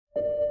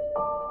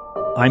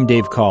I'm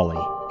Dave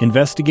Cawley,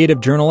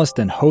 investigative journalist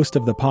and host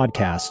of the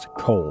podcast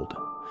Cold.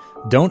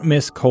 Don't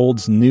miss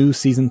Cold's new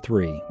Season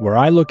 3, where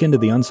I look into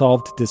the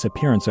unsolved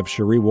disappearance of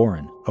Sheree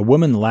Warren, a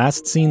woman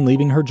last seen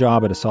leaving her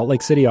job at a Salt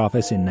Lake City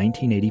office in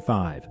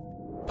 1985.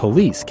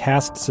 Police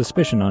cast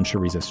suspicion on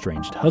Sheree's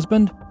estranged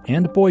husband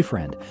and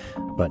boyfriend,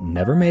 but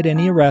never made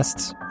any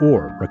arrests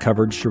or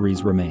recovered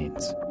Sheree's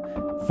remains.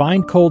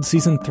 Find Cold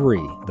Season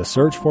 3, The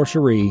Search for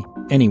Sheree,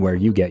 anywhere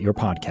you get your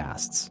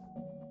podcasts.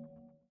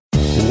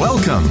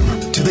 Welcome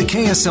to the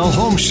KSL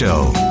Home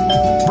Show.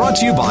 Brought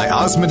to you by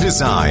Ozma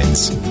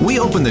Designs. We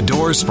open the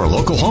doors for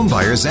local home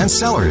buyers and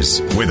sellers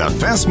with a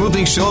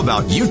fast-moving show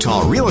about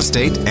Utah real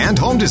estate and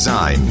home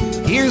design.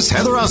 Here's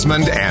Heather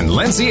Osmond and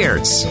Lindsay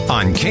Ertz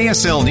on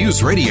KSL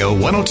News Radio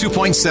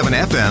 102.7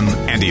 FM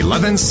and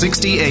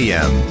 1160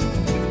 AM.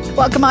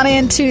 Welcome on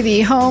into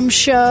the Home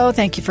Show.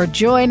 Thank you for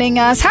joining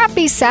us.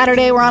 Happy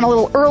Saturday. We're on a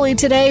little early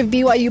today.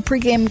 BYU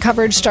pregame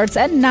coverage starts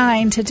at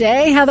 9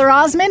 today. Heather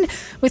Osmond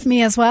with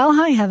me as well.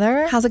 Hi,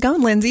 Heather. How's it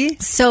going, Lindsay?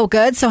 So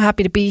good. So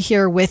happy to be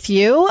here with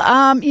you.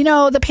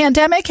 The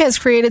pandemic has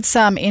created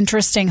some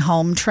interesting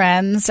home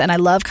trends, and I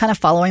love kind of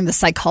following the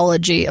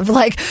psychology of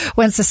like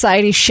when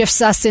society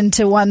shifts us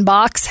into one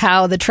box,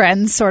 how the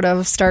trends sort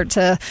of start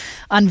to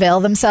unveil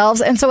themselves.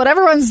 And so what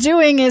everyone's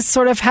doing is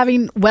sort of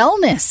having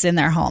wellness in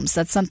their homes.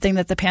 That's something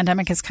that the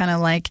pandemic has kind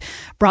of like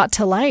brought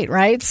to light,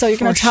 right? So you're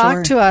going to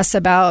talk to us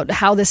about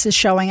how this is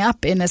showing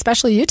up in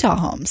especially Utah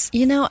homes.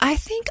 You know, I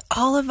think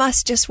all of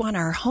us just want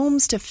our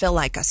homes to feel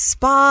like a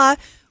spa.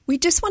 We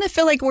just want to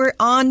feel like we're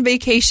on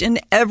vacation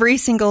every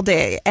single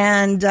day.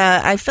 And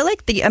I feel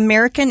like the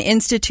American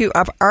Institute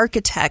of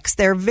Architects,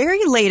 their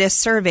very latest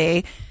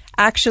survey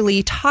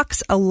actually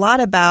talks a lot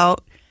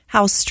about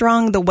how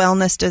strong the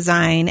wellness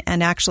design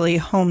and actually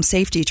home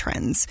safety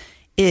trends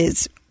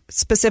is,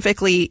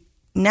 specifically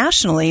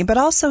nationally, but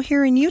also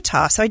here in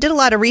Utah. So I did a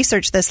lot of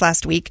research this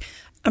last week.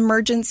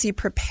 Emergency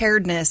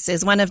preparedness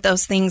is one of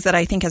those things that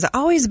I think has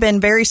always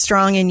been very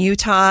strong in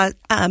Utah.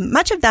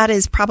 Much of that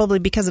is probably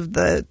because of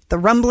the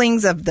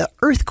rumblings of the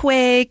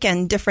earthquake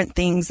and different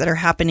things that are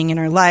happening in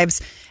our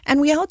lives.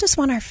 And we all just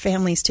want our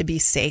families to be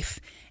safe.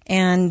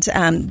 And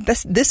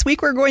this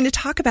week we're going to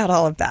talk about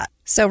all of that.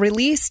 So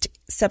released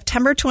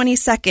September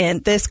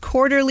 22nd, this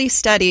quarterly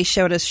study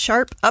showed a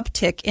sharp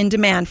uptick in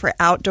demand for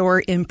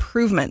outdoor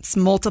improvements,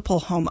 multiple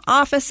home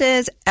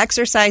offices,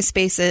 exercise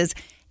spaces,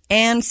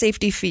 and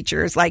safety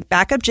features like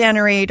backup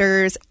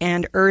generators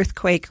and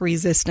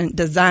earthquake-resistant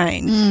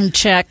design.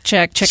 Check.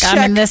 I'm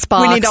in this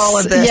box. We need all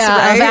of this,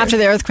 right? After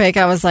the earthquake,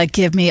 I was like,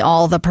 give me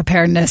all the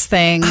preparedness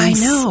things. I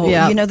know.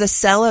 Yep. You know, the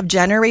sale of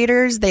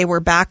generators, they were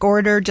back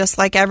ordered just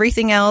like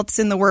everything else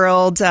in the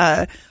world.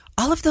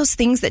 All of those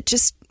things that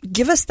just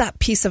give us that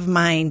peace of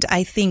mind.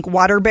 I think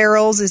water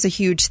barrels is a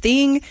huge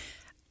thing.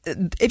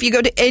 If you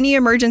go to any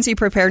emergency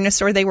preparedness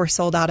store, they were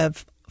sold out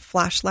of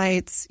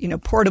flashlights,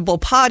 portable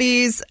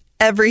potties.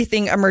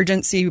 Everything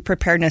emergency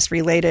preparedness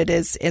related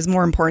is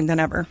more important than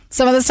ever.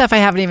 Some of the stuff I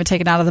haven't even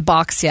taken out of the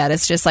box yet.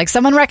 It's just like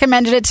someone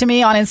recommended it to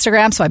me on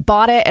Instagram, so I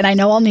bought it, and I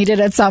know I'll need it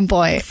at some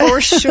point. For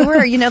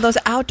sure. Those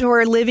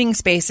outdoor living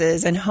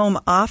spaces and home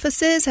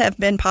offices have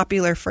been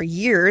popular for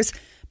years,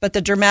 but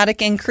the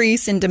dramatic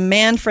increase in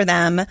demand for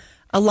them,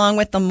 along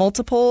with the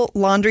multiple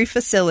laundry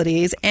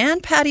facilities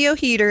and patio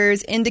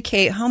heaters,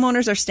 indicate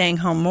homeowners are staying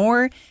home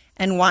more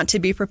and want to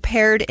be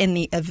prepared in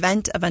the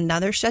event of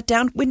another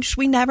shutdown, which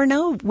we never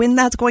know when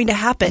that's going to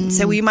happen.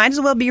 So we might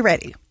as well be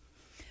ready.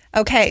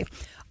 Okay.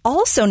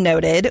 Also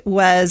noted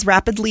was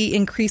rapidly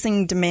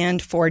increasing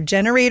demand for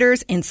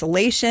generators,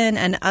 insulation,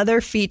 and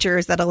other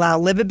features that allow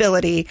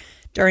livability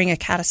during a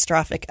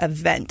catastrophic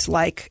event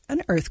like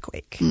an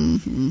earthquake.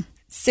 Mm-hmm.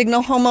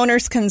 Signal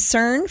homeowners'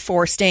 concern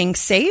for staying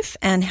safe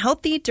and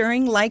healthy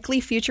during likely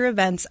future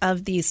events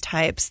of these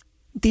types.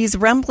 These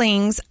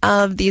rumblings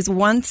of these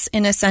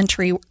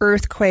once-in-a-century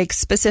earthquakes,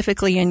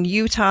 specifically in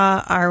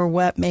Utah, are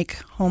what make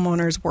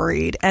homeowners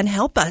worried and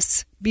help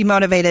us be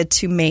motivated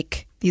to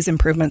make these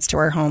improvements to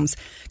our homes.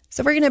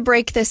 So we're going to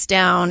break this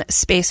down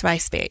space by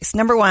space.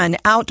 Number one,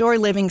 outdoor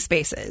living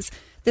spaces.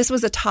 This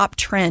was a top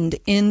trend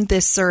in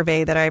this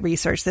survey that I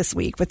researched this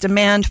week, with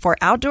demand for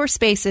outdoor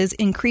spaces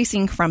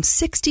increasing from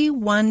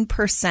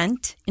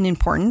 61% in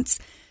importance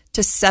to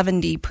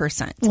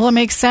 70%. Well, it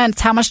makes sense.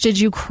 How much did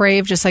you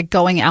crave just like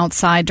going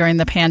outside during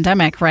the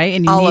pandemic, right?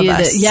 And you all needed of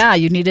us.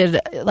 You needed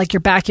like your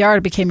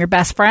backyard became your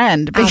best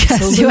friend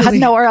because you had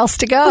nowhere else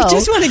to go. We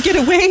just want to get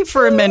away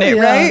for a minute,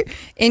 right?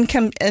 In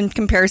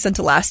comparison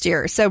to last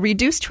year. So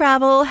reduced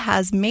travel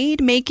has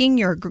made making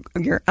your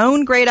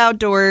own great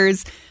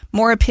outdoors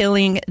more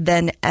appealing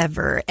than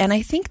ever. And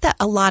I think that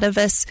a lot of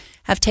us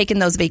have taken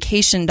those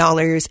vacation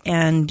dollars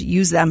and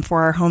used them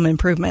for our home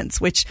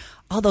improvements, which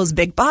all those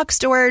big box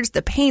stores,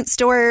 the paint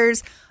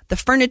stores, the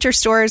furniture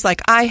stores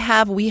like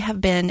we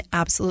have been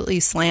absolutely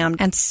slammed.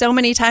 And so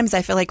many times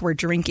I feel like we're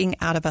drinking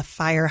out of a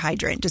fire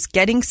hydrant. Just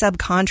getting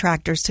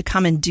subcontractors to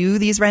come and do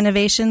these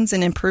renovations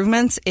and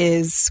improvements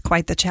is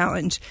quite the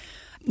challenge.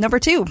 Number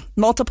 2,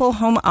 multiple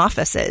home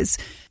offices.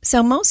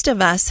 So most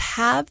of us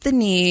have the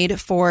need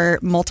for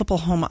multiple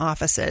home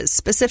offices,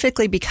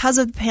 specifically because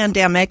of the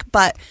pandemic,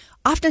 but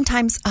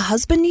oftentimes a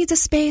husband needs a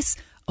space,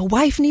 a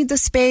wife needs a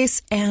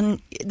space,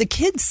 and the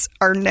kids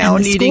are now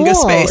needing a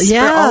space for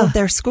all of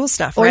their school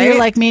stuff, or right? you're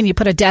like me and you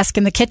put a desk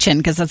in the kitchen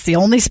because that's the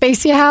only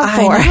space you have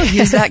for. I know,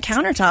 use that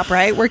countertop,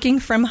 right? Working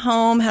from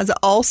home has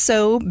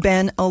also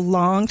been a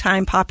long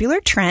time popular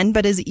trend,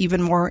 but is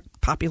even more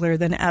popular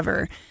than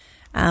ever.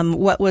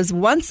 What was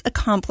once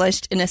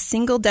accomplished in a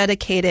single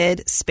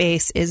dedicated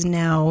space is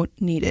now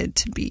needed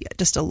to be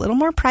just a little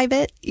more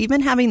private.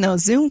 Even having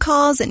those Zoom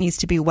calls, it needs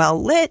to be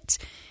well lit.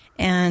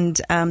 And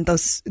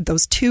those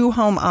 2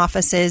 home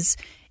offices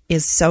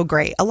is so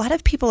great. A lot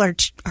of people are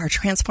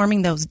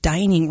transforming those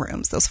dining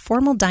rooms, those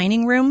formal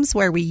dining rooms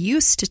where we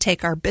used to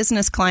take our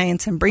business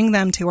clients and bring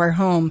them to our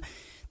home.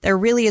 There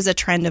really is a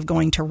trend of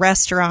going to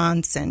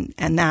restaurants and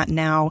that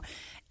now.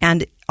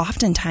 And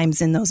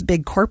oftentimes in those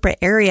big corporate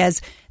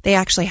areas, they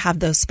actually have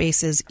those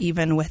spaces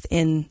even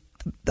within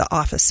the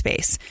office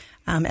space,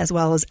 as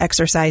well as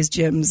exercise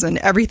gyms and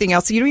everything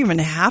else. You don't even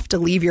have to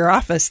leave your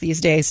office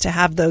these days to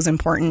have those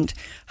important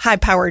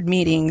high-powered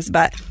meetings.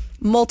 But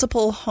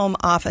multiple home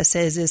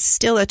offices is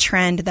still a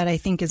trend that I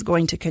think is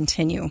going to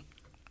continue.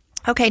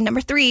 Okay,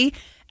 number 3,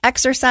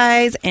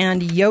 exercise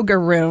and yoga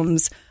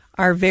rooms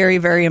are very,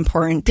 very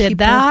important.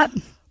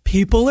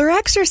 People are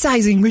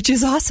exercising, which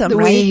is awesome,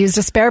 right? We used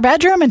a spare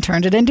bedroom and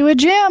turned it into a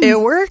gym. It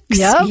works.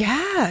 Yep.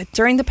 Yeah.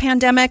 During the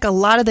pandemic, a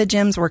lot of the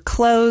gyms were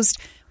closed.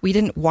 We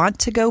didn't want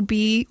to go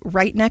be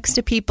right next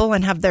to people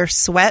and have their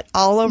sweat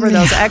all over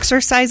those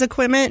exercise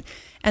equipment.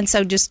 And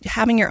so just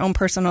having your own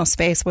personal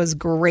space was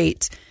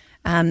great.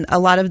 A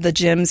lot of the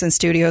gyms and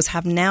studios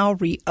have now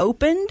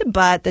reopened,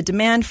 but the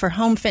demand for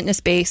home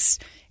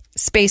fitness-based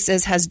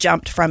spaces has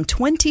jumped from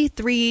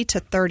 23 to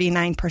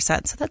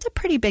 39%. So that's a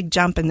pretty big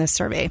jump in this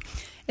survey.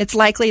 It's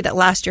likely that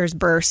last year's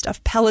burst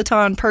of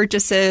Peloton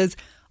purchases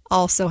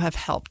also have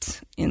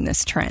helped in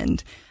this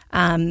trend.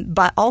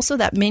 But also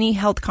that many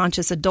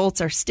health-conscious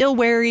adults are still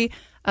wary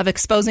of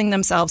exposing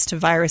themselves to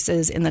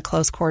viruses in the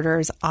close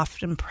quarters,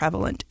 often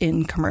prevalent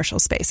in commercial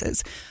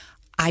spaces.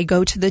 I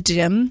go to the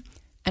gym,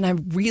 and I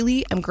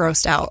really am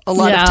grossed out a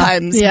lot of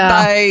times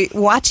by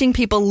watching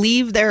people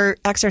leave their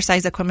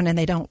exercise equipment and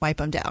they don't wipe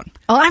them down.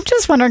 Oh, I'm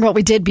just wondering what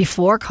we did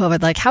before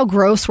COVID. Like, how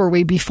gross were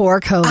we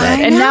before COVID?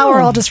 And now we're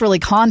all just really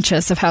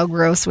conscious of how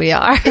gross we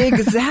are.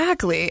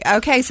 Exactly.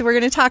 Okay, so we're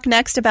going to talk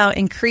next about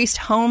increased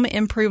home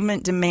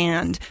improvement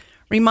demand.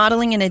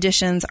 Remodeling and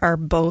additions are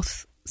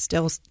both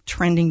still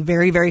trending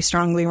very, very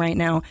strongly right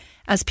now.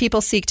 As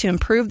people seek to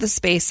improve the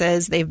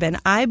spaces they've been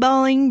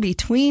eyeballing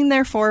between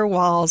their 4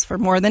 walls for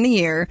more than a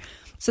year.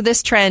 So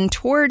this trend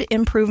toward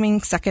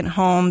improving second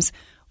homes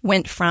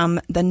went from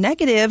the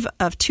negative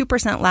of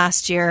 2%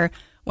 last year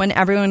when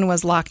everyone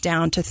was locked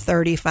down to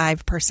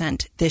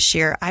 35% this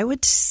year. I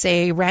would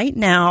say right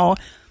now,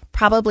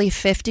 probably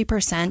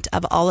 50%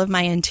 of all of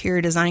my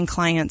interior design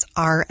clients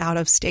are out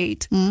of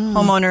state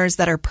homeowners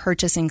that are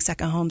purchasing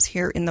second homes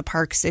here in the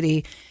Park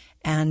City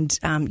and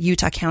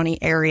Utah County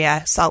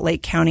area, Salt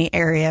Lake County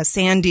area,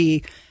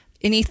 Sandy,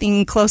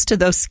 anything close to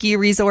those ski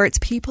resorts.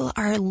 People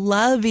are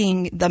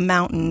loving the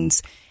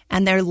mountains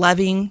and they're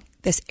loving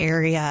this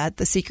area.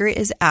 The secret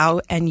is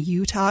out and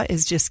Utah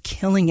is just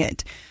killing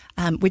it,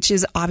 which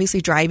is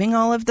obviously driving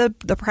all of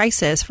the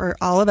prices for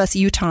all of us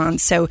Utahns.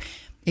 So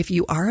if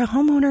you are a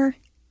homeowner,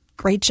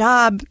 great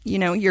job. You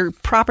know, your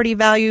property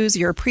values,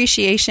 your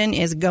appreciation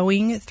is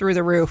going through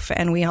the roof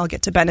and we all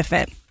get to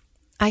benefit.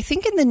 I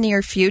think in the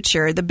near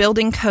future, the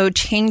building code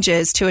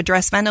changes to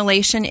address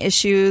ventilation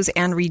issues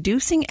and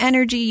reducing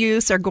energy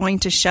use are going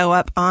to show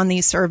up on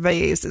these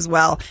surveys as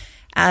well.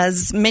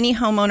 As many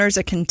homeowners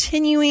are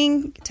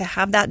continuing to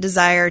have that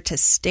desire to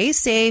stay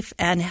safe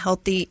and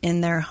healthy in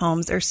their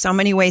homes. There's so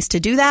many ways to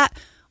do that.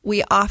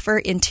 We offer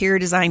interior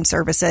design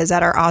services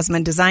at our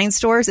Osmond Design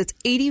stores. It's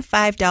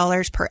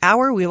 $85 per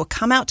hour. We will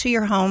come out to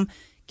your home,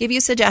 give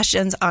you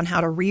suggestions on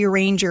how to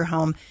rearrange your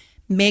home,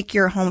 make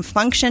your home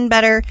function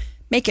better,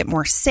 make it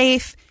more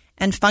safe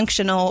and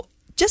functional,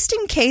 just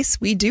in case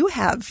we do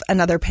have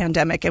another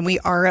pandemic and we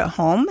are at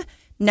home.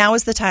 Now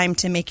is the time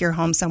to make your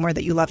home somewhere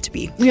that you love to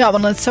be. Yeah,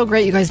 well, it's so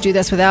great you guys do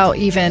this without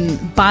even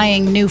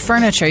buying new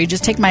furniture. You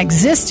just take my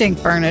existing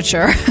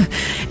furniture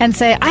and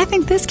say, I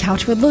think this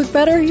couch would look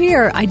better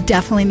here. I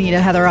definitely need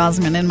a Heather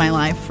Osmond in my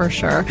life for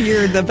sure.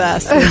 You're the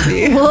best,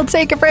 Lindsay. We'll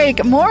take a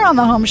break. More on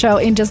The Home Show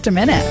in just a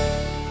minute.